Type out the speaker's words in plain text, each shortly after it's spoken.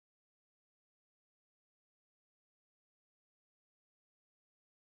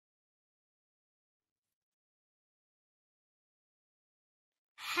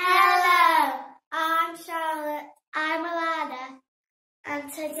Hello, I'm Charlotte. I'm Alaina,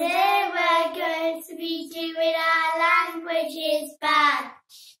 and today we're going to be doing our Languages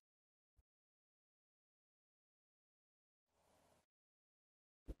Badge.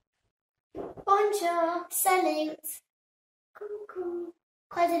 Bonjour, salut, coucou,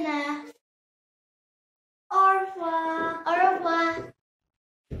 quoi de neuf, au revoir, au revoir.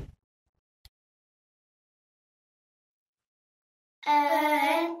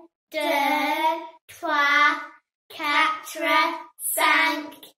 Un, deux, trois, quatre,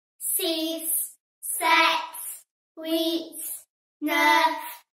 cinq, six, sept, huit,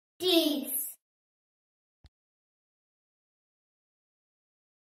 neuf, dix.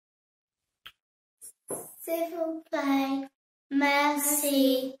 S'il vous plaît,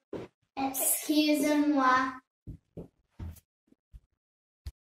 merci, excusez-moi.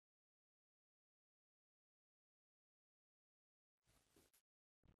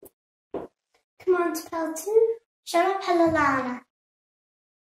 Comment t'appelles-tu? Je m'appelle Alaina.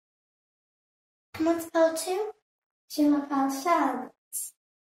 Comment t'appelles-tu? Je m'appelle Charlotte.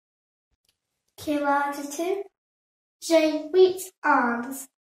 Quel âge as-tu? J'ai 8 ans.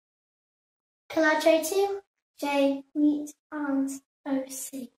 Quel âge as-tu? J'ai 8 ans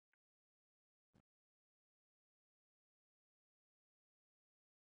aussi.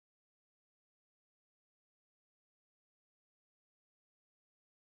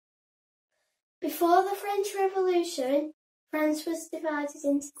 Before the French Revolution, France was divided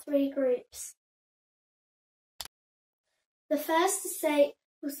into 3 groups. The first estate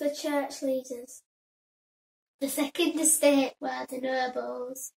was the church leaders. The second estate were the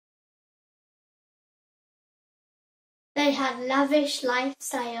nobles. They had lavish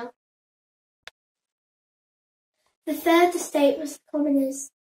lifestyle. The third estate was the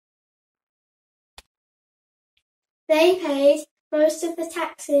commoners. They paid most of the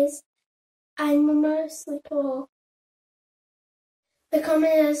taxes and were mostly poor. The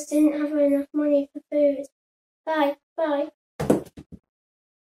commoners didn't have enough money for food. Bye.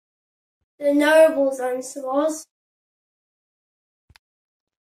 The nobles' answer was,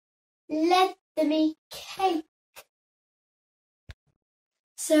 "Let them eat cake."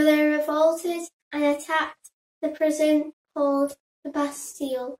 So they revolted and attacked the prison called the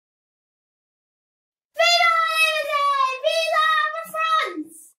Bastille. Viva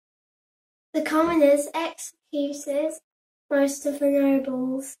France! The commoners executed most of the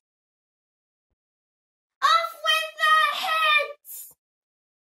nobles. Off with their heads!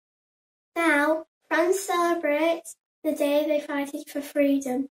 Now, France celebrates the day they fought for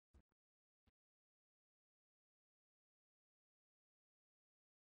freedom.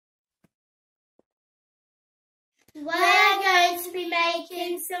 We're going to be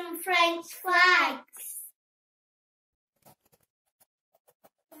making some French flags.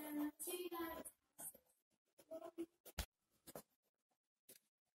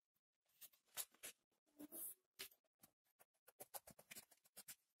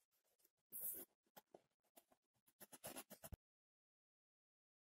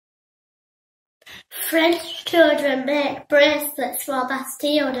 French children make bracelets for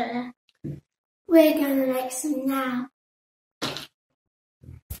Bastille Day. We're going to make some now.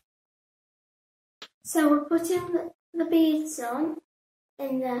 So we're putting the beads on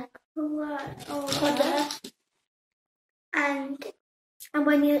in the order, and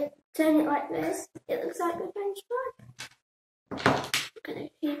when you turn it like this, it looks like the French flag. I'm going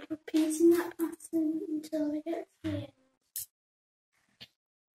to keep repeating that pattern until we get to the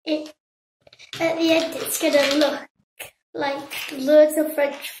end. At the end, it's going to look like loads of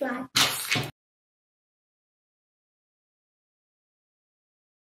French flags.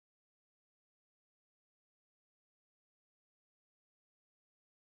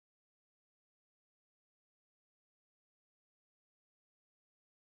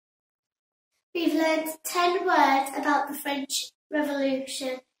 We've learned 10 words about the French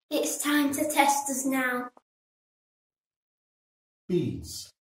Revolution. It's time to test us now.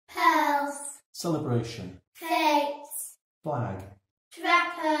 Beads. Pearls. Celebration. Fates. Flag.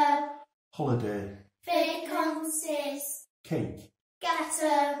 Drapeau. Holiday. Vacances. Cake.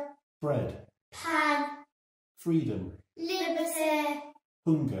 Gâteau. Bread. Pan. Freedom. Liberté.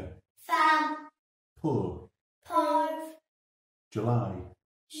 Hunger. Femme. Poor. Pauvre. July.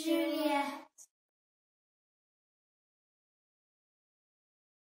 Juliet.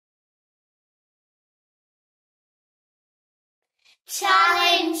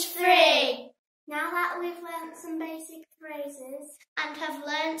 Challenge 3. Now that we've learnt some basic phrases and have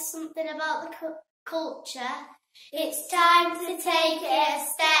learnt something about the culture, it's time to take it a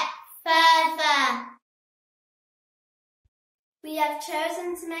step further. We have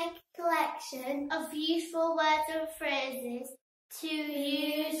chosen to make a collection of useful words and phrases to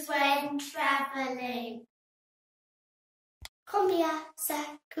use when travelling. Combien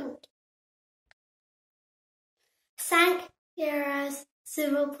ça coûte? 5 €,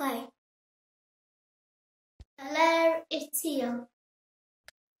 s'il vous plaît. À l'heure est-il?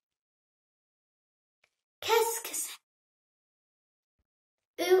 Qu'est-ce que c'est?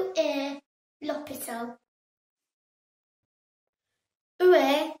 Où est l'hôpital? Où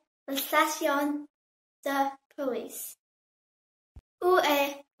est la station de police? Où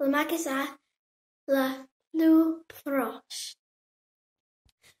est le magasin le plus proche?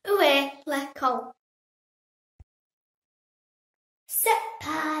 Où est l'école? C'est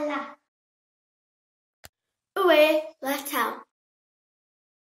par là. Où est l'hôtel?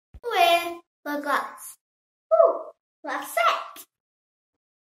 Où est la glace? Où la fête?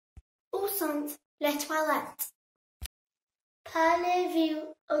 Où sont les toilettes?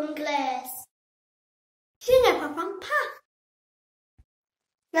 Parlez-vous anglais? Je ne comprends pas.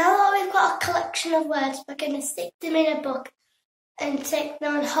 Now that we've got a collection of words, we're going to stick them in a book and take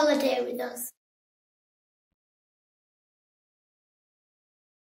them on holiday with us.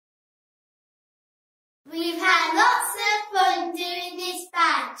 We've had lots of fun doing this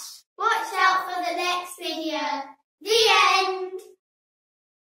badge. Watch out for the next video. The end!